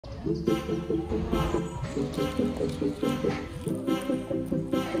music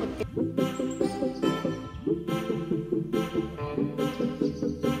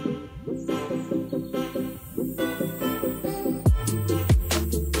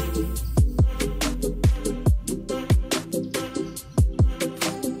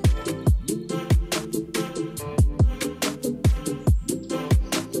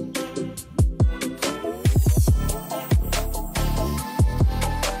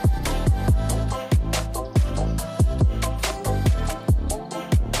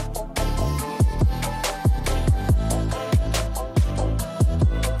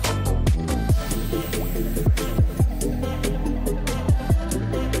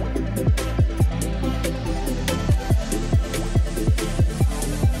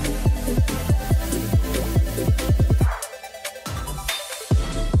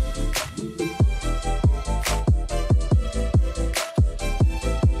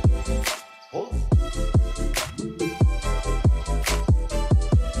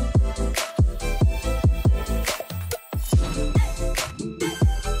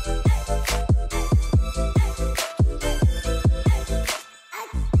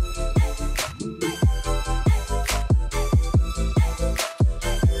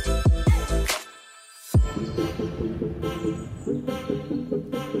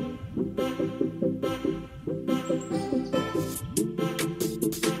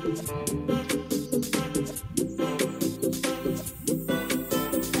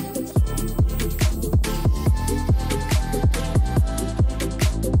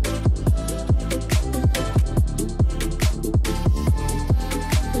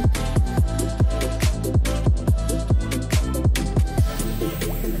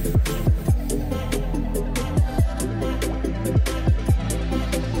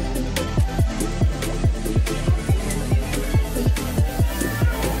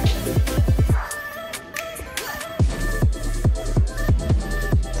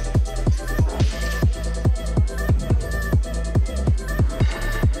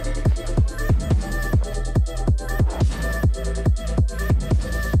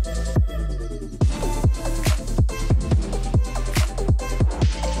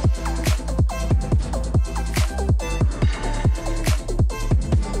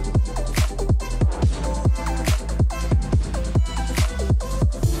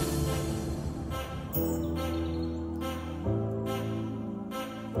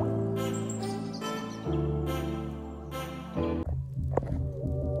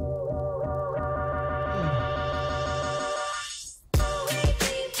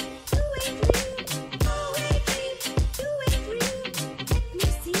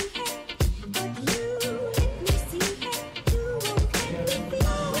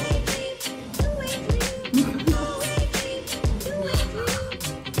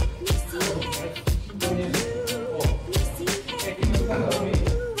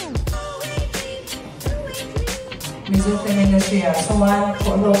industry someone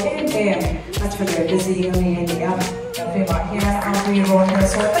provoke them actually busy in the phim here every role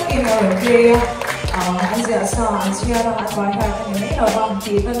so tất nhiên là kia anh sẽ sao anh chia ra anh bài hát cái này là bằng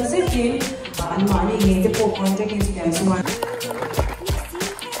thì nó rất kín anh mà đi nghe cái bộ content cái gì đó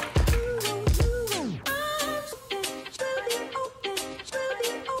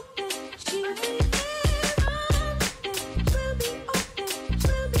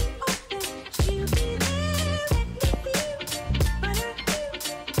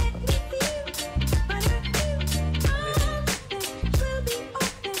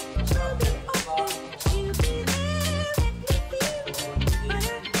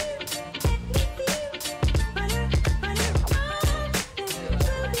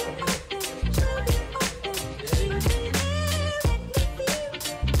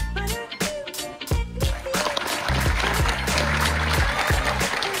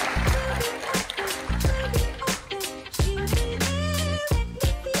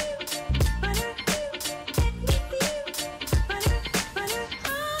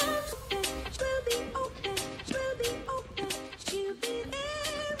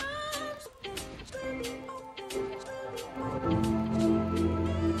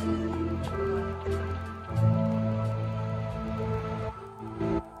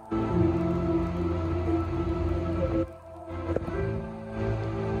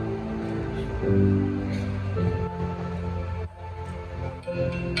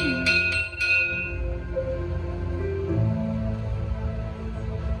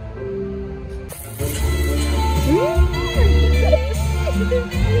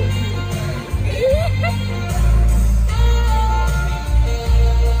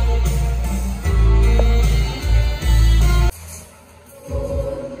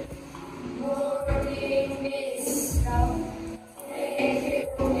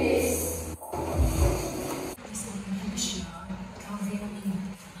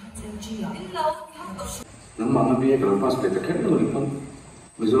mà bây giờ pass về tất cả rồi không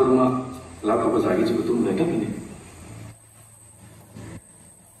bây giờ mà làm các bạn giải chỉ tụi mình tất nhiên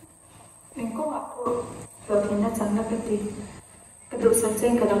mình có học rồi thì nó chẳng là cái độ sáng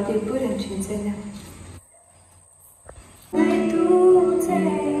trên cái đầu tiên tôi đang chuyển trên này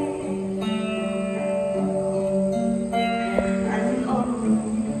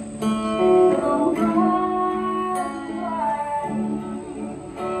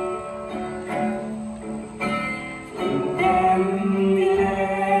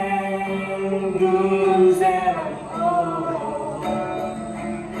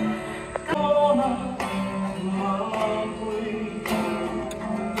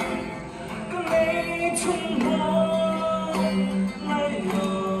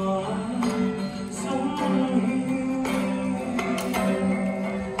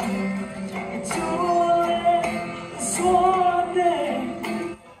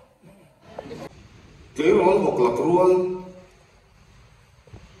Kerol bok lakrual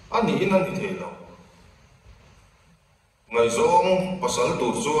ani inan ni thelo ngai zong pasal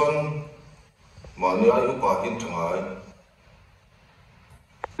tu chuan mani ai upa in thangai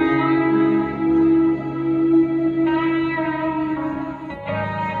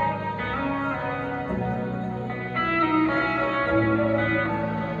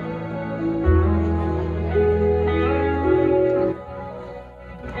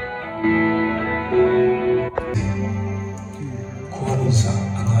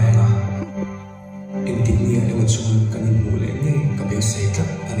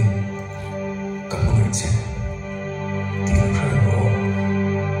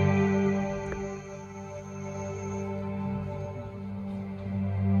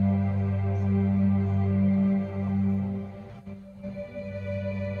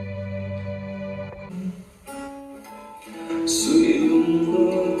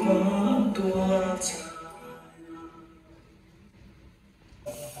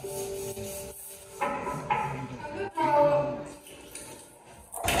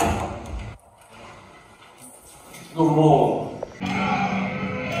no more.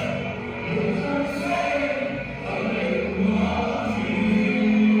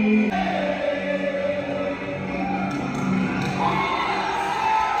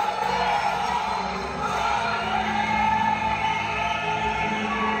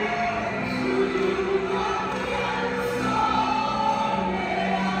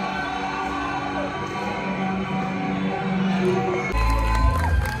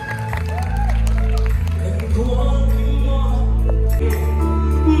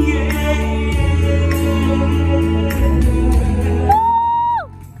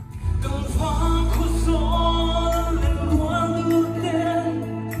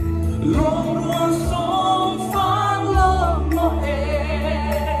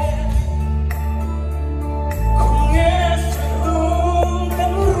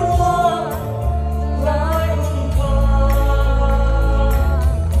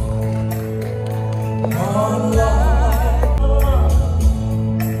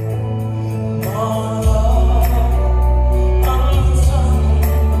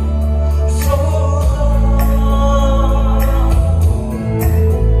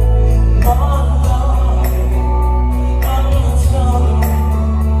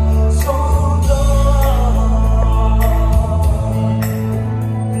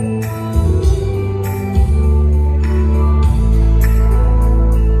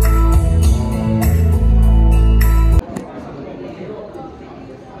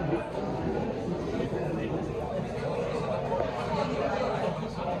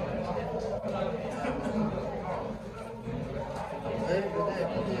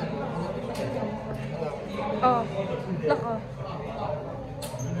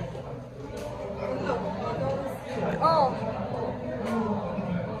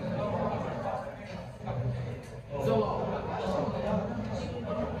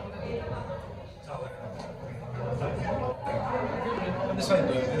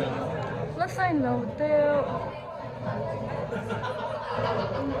 Nó xài nấu tiêu.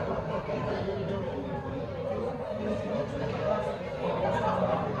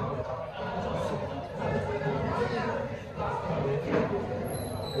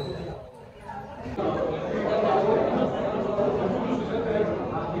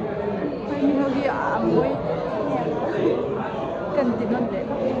 Mình hơi bị ảm mũi. Cần tìm lần để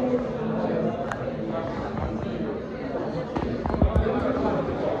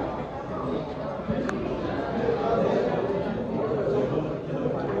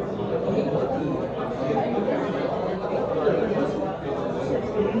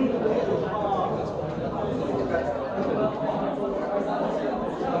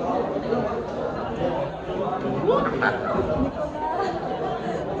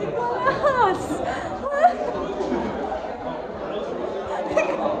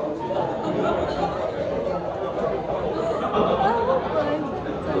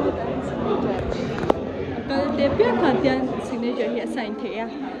tian signature hi sign the ya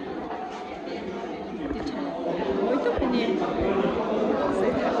oi to pani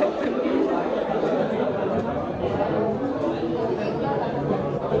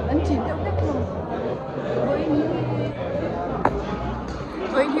anh chỉ đâu biết không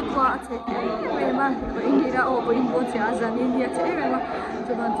với hi qua thế về mà với đi ra ô với bố sẽ ăn India thế rồi mà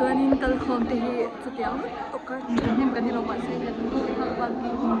cho bạn cho anh tal khom thì cho tiếng tốt cái nên cái nó bạn sẽ là các bạn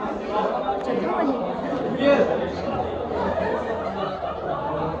cho các bạn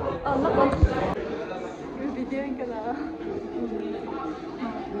nó có video cái là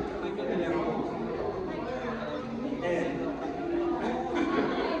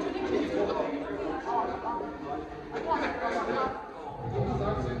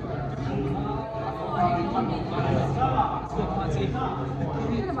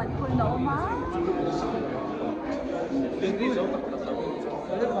cái là bạn quên nấu má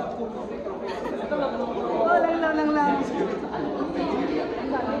lần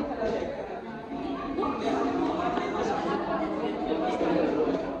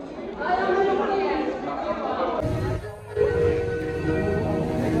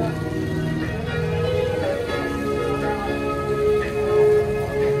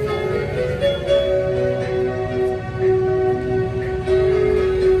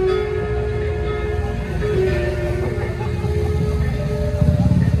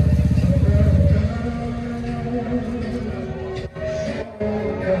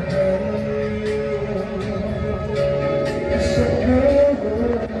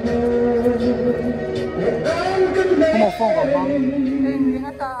một phong của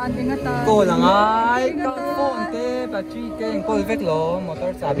cô là ai các phong tê bà truy tên cô vết lỗ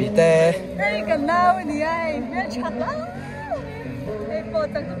motor xả bị tê đây cần nào nè ai biết chắc lắm đây bộ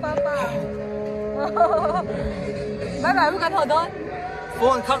tặng cho papa bye bye bukan hodon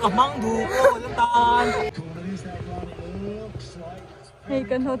phong khác ở măng đủ cô lên tan hey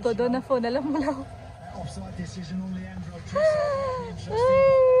cần hodon na phone alam mo lang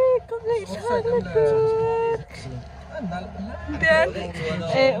không lấy sao được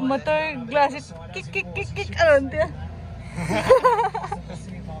then motor glass kik aron dia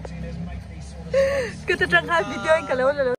kita tengah video yang kalau